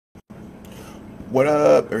What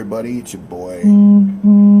up, everybody? It's your boy,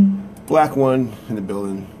 Black One, in the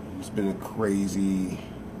building. It's been a crazy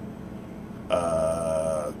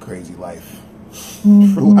life,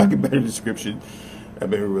 for lack of a better description. I've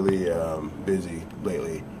been really busy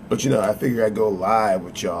lately, but I figure I'd go live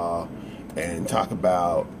with y'all and talk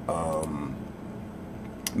about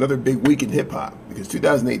another big week in hip hop, because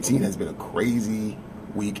 2018 has been a crazy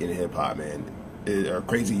week in hip hop, man, or a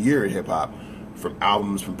crazy year in hip hop. From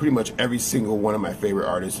albums from pretty much every single one of my favorite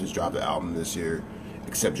artists has dropped an album this year,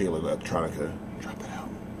 except J Electronica dropped that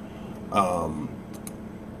album.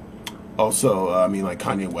 Also, like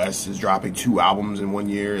Kanye West is dropping 2 albums in 1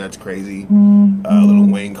 year. That's crazy. Lil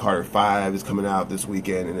Wayne Carter 5 is coming out this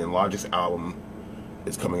weekend, and then Logic's album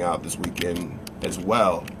is coming out this weekend as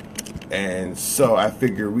well. And so I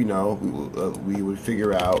figure we would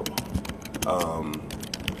figure out.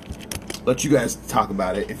 Let you guys talk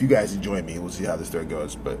about it. If you guys enjoy me, we'll see how this thread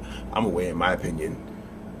goes. But I'm away, in my opinion,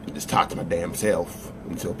 and just talk to my damn self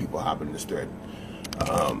until people hop in this thread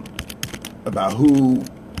about who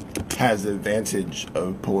has the advantage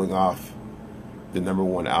of pulling off the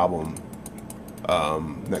 #1 album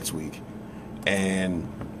next week. And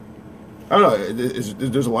I don't know,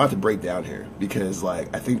 there's a lot to break down here, because I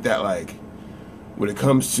think that when it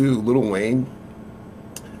comes to Lil Wayne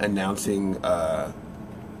announcing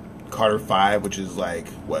Carter 5, which is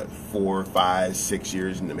 4, 5, 6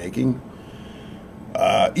 years in the making,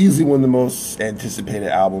 easily one of the most anticipated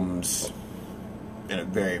albums in a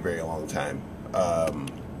very, very long time.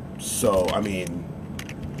 So I mean,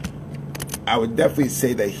 I would definitely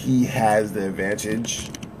say that he has the advantage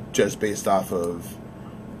just based off of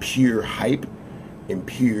pure hype and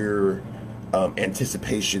pure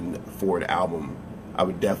anticipation for an album. I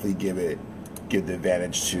would definitely give the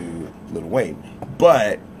advantage to Lil Wayne,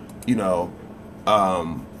 but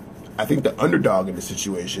I think the underdog in the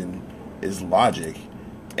situation is Logic.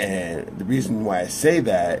 And the reason why I say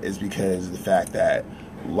that is because of the fact that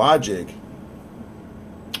Logic,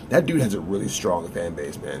 that dude has a really strong fan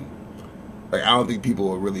base, man. I don't think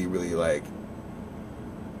people are really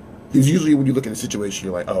because usually when you look at the situation,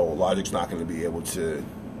 you're like, oh, Logic's not going to be able to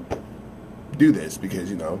do this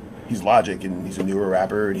because, he's Logic and he's a newer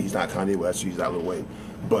rapper and he's not Kanye West, so he's not Lil Wayne.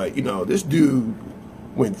 But, this dude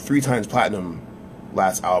went 3 times platinum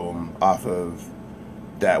last album off of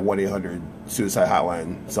that 1-800 Suicide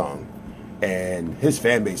Hotline song, and his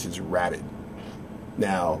fan base is rabid.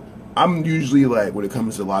 Now, I'm usually when it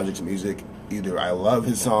comes to Logic's music, either I love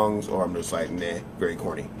his songs or I'm just nah, very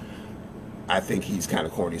corny. I think he's kind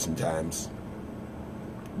of corny sometimes.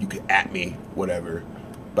 You could at me, whatever,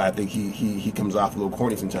 but I think he comes off a little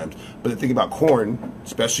corny sometimes. But the thing about Korn,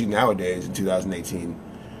 especially nowadays in 2018,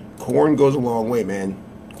 Korn goes a long way, man.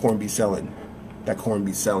 Korn be selling. That Korn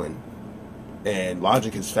be selling. And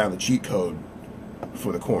Logic has found the cheat code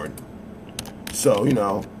for the Korn. So,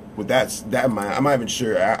 with that in mind, I'm not even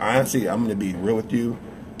sure. Honestly, I'm going to be real with you.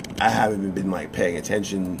 I haven't even been, paying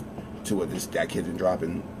attention to what that kid's been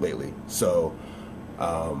dropping lately. So,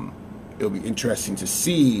 it'll be interesting to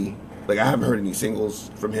see. I haven't heard any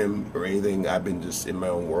singles from him or anything. I've been just in my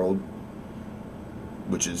own world,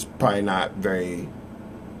 which is probably not very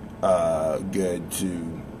good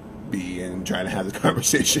to be in trying to have this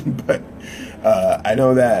conversation, but I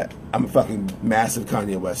know that I'm a fucking massive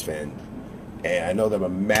Kanye West fan, and I know that I'm a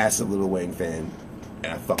massive Lil Wayne fan,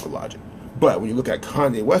 and I fuck with Logic. But when you look at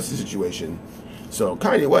Kanye West's situation, so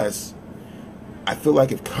Kanye West, I feel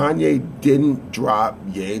like if Kanye didn't drop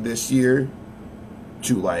Ye this year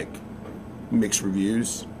to mixed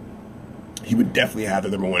reviews, he would definitely have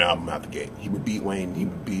the #1 album out the gate. He would beat Wayne. He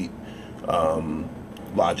would beat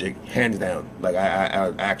Logic, hands down.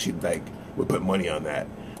 I actually would put money on that.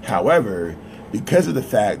 However, because of the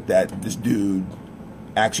fact that this dude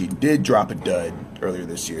actually did drop a dud earlier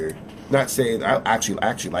this year, not saying I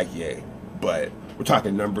actually like Ye, but we're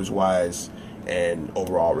talking numbers wise and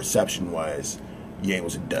overall reception wise, Ye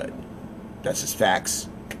was a dud. That's just facts.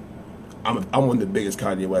 I'm one of the biggest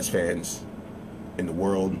Kanye West fans in the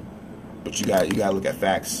world, but you gotta look at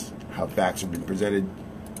facts, how facts have been presented,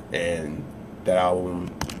 and that album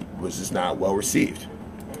was just not well received.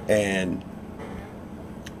 And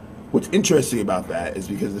what's interesting about that is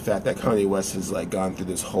because of the fact that Kanye West has gone through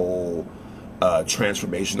this whole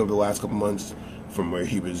transformation over the last couple months, from where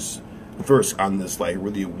he was first on this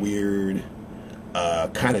really weird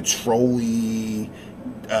kind of trolly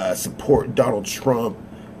support Donald Trump,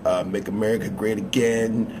 make America great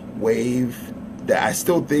again wave, that I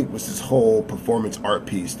still think was this whole performance art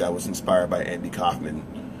piece that was inspired by Andy Kaufman.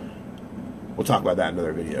 We'll talk about that in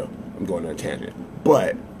another video. I'm going on a tangent.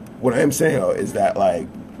 But what I am saying is that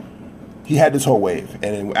he had this whole wave, and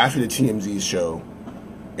then after the TMZ show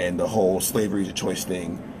and the whole slavery is a choice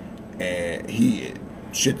thing, and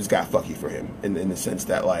shit just got fucky for him in the sense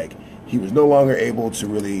that like he was no longer able to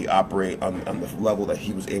really operate on the level that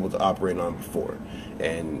he was able to operate on before,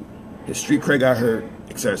 and his street cred got hurt,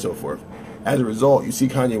 etc. so forth. As a result, you see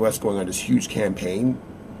Kanye West going on this huge campaign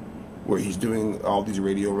where he's doing all these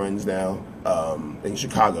radio runs now in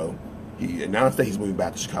Chicago. He announced that he's moving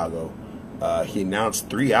back to Chicago. He announced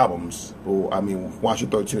 3 albums. Well, I mean, Watch Your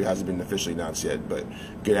Throat 2 hasn't been officially announced yet, but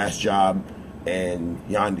Good Ass Job and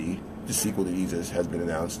Yandi, the sequel to Jesus, has been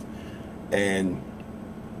announced. And,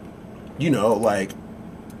 you know, like,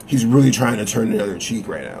 he's really trying to turn the other cheek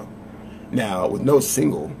right now. Now, with no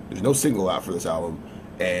single, there's no single out for this album,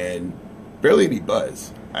 and barely any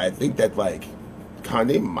buzz. I think that, like,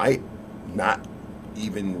 Kanye might not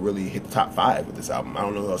even really hit the top 5 with this album. I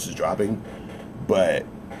don't know who else is dropping, but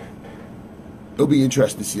it'll be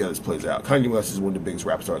interesting to see how this plays out. Kanye West is one of the biggest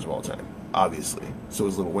rap stars of all time, obviously. So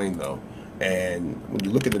is Lil Wayne, though. And when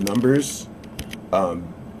you look at the numbers,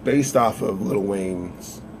 based off of Lil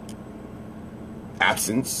Wayne's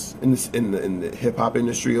absence in the hip hop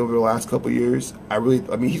industry over the last couple of years, I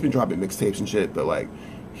mean, he's been dropping mixtapes and shit, but like,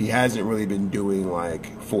 he hasn't really been doing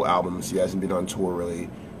like full albums. He hasn't been on tour really.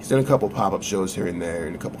 He's done a couple pop-up shows here and there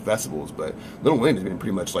and a couple festivals, but Lil Wayne has been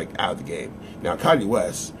pretty much like out of the game. Now, Kanye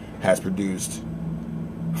West has produced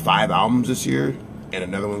 5 albums this year and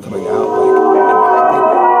another one coming out.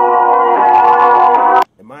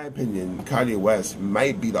 Like, in my opinion, Kanye West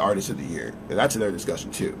might be the artist of the year. And that's another discussion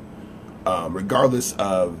too. Regardless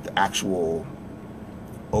of the actual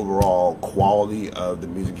overall quality of the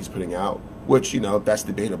music he's putting out, which, you know, that's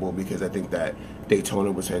debatable because I think that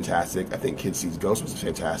Daytona was fantastic. I think Kid Sees Ghost was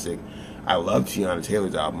fantastic. I love Tiana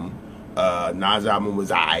Taylor's album. Nas' album was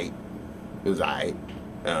aight. It was aight.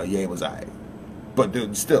 Ye was aight. But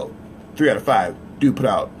dude, still, 3 out of 5 do put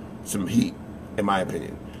out some heat, in my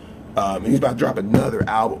opinion. And he's about to drop another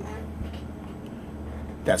album.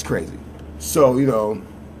 That's crazy. So, you know,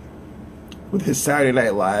 with his Saturday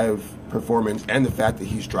Night Live performance and the fact that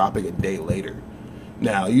he's dropping a day later.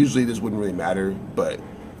 Now, usually this wouldn't really matter, but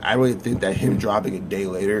I really think that him dropping a day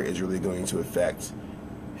later is really going to affect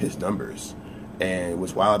his numbers. And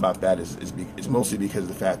what's wild about that is mostly because of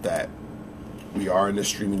the fact that we are in this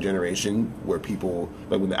streaming generation where people,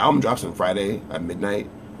 like when the album drops on Friday at midnight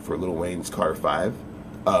for Lil Wayne's Carter 5,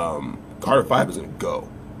 Carter 5 is going to go.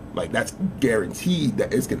 Like, that's guaranteed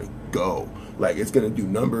that it's going to go. Like, it's going to do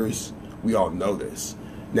numbers. We all know this.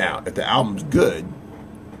 Now, if the album's good,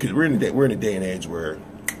 because we're in a day and age where,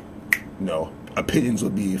 you know, opinions will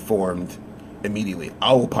be formed immediately.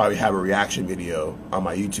 I will probably have a reaction video on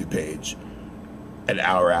my YouTube page an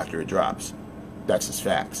hour after it drops. That's just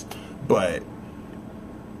facts. But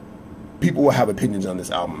people will have opinions on this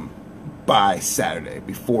album by Saturday,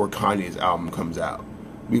 before Kanye's album comes out.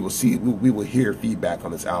 We will hear feedback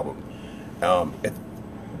on this album. If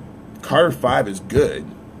Carter 5 is good,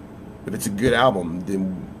 if it's a good album,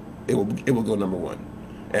 then it will go number 1.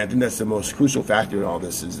 And I think that's the most crucial factor in all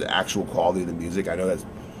this, is the actual quality of the music. I know that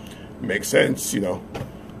makes sense, you know.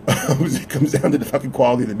 It comes down to the fucking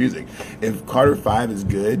quality of the music. If Carter 5 is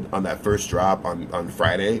good on that first drop on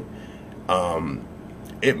Friday,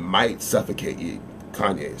 it might suffocate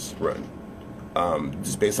Kanye's run.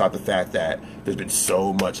 Just based off the fact that there's been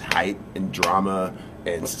so much hype and drama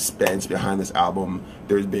and suspense behind this album.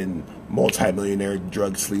 There's been multi-millionaire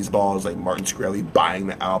drug sleazeballs like Martin Shkreli buying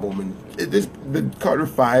the album, and the Carter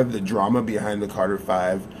 5, the drama behind the Carter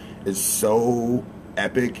 5 is so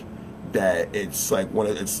epic that it's like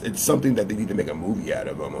it's something that they need to make a movie out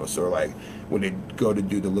of almost. Or like when they go to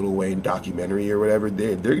do the Lil Wayne documentary or whatever,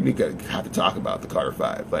 they're gonna have to talk about the Carter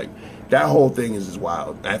 5. Like, that whole thing is just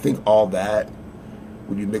wild. And I think all that,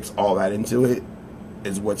 when you mix all that into it,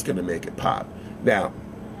 is what's gonna make it pop. Now,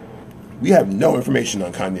 we have no information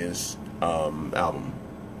on Kanye's album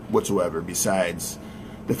whatsoever, besides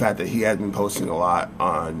the fact that he has been posting a lot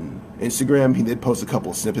on Instagram. He did post a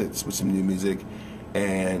couple snippets with some new music,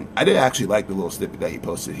 and I did actually like the little snippet that he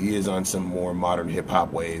posted. He is on some more modern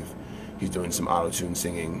hip-hop wave. He's doing some auto-tune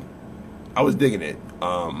singing. I was digging it.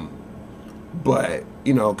 But,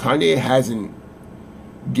 you know, Kanye hasn't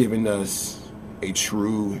given us a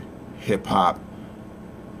true hip-hop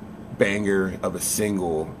banger of a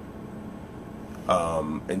single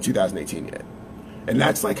in 2018 yet. And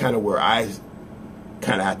that's like kind of where I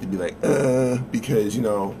kind of have to be like, because, you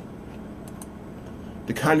know,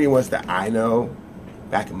 the Kanye West that I know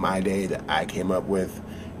back in my day, that I came up with,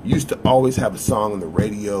 used to always have a song on the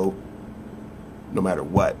radio no matter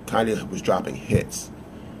what. Kanye was dropping hits.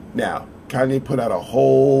 Now, Kanye put out a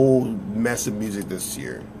whole mess of music this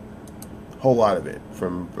year. whole lot of it,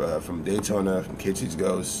 from Daytona, from Kitschy's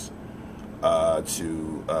Ghost,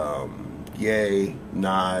 to Ye,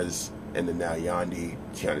 Nas, and then now Yandhi,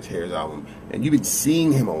 Tiana Taylor's album. And you've been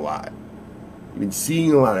seeing him a lot. You've been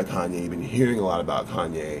seeing a lot of Kanye. You've been hearing a lot about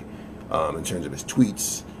Kanye in terms of his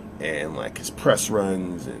tweets and like his press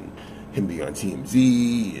runs and him being on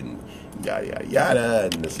TMZ and yada yada yada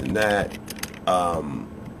and this and that.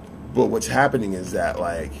 But what's happening is that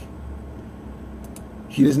like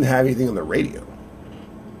he doesn't have anything on the radio.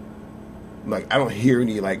 Like I don't hear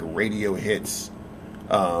any like radio hits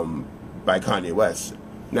by Kanye West.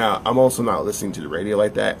 Now I'm also not listening to the radio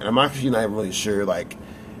like that, and I'm actually not even really sure like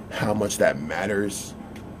how much that matters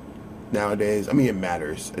nowadays. I mean, it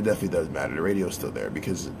matters. It definitely does matter. The radio's still there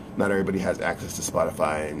because not everybody has access to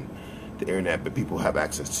Spotify and the internet, but people have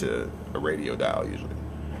access to a radio dial usually.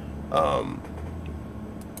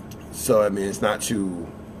 So I mean, it's not too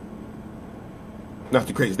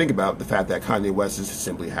crazy to think about the fact that Kanye West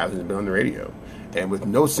simply hasn't been on the radio, and with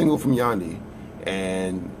no single from Yandhi,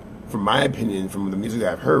 and from my opinion, from the music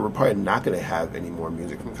that I've heard, we're probably not going to have any more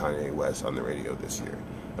music from Kanye West on the radio this year,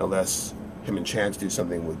 unless him and Chance do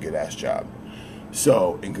something with Good Ass Job.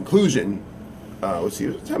 So, in conclusion, let's see,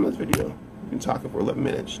 what's the time of this video? We've been talking for 11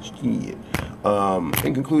 minutes. In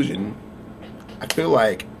conclusion, I feel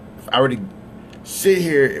like if I were to sit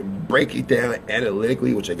here and break it down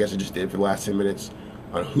analytically, which I guess I just did for the last 10 minutes,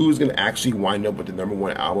 on who's going to actually wind up with the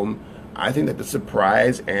 #1 album, I think that the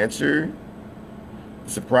surprise answer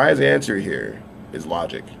here is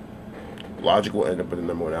Logic. Logic will end up with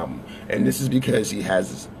the #1 album. And this is because he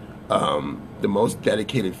has the most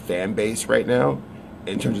dedicated fan base right now,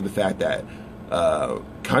 in terms of the fact that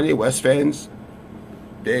Kanye West fans,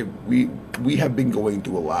 we have been going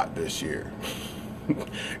through a lot this year.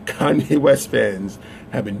 Kanye West fans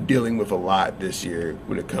have been dealing with a lot this year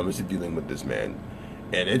when it comes to dealing with this man.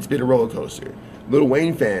 And it's been a roller coaster. Lil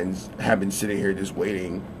Wayne fans have been sitting here just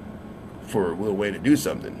waiting for Lil Wayne to do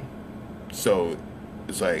something. So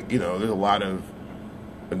it's like, you know, there's a lot of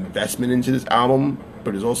investment into this album,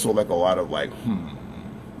 but there's also like a lot of like,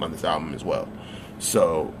 on this album as well.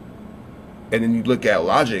 So, and then you look at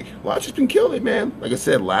Logic's been killing it, man. Like I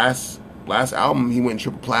said, last album he went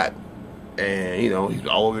triple plat, and you know he's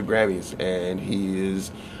all over the Grammys, and he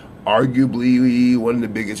is arguably one of the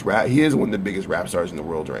biggest rap stars in the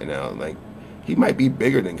world right now. Like he might be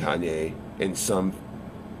bigger than Kanye in some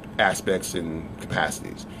aspects and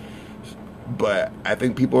capacities, but I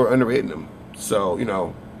think people are underrating him. So, you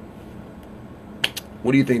know,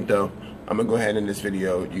 what do you think though? I'm gonna go ahead and end this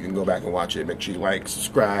video. You can go back and watch it. Make sure you like,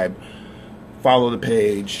 subscribe, follow the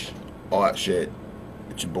page, all that shit.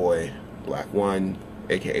 It's your boy Black One,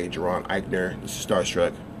 aka Jaron Ikner. This is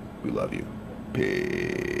Starstruck. We love you.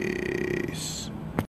 Peace.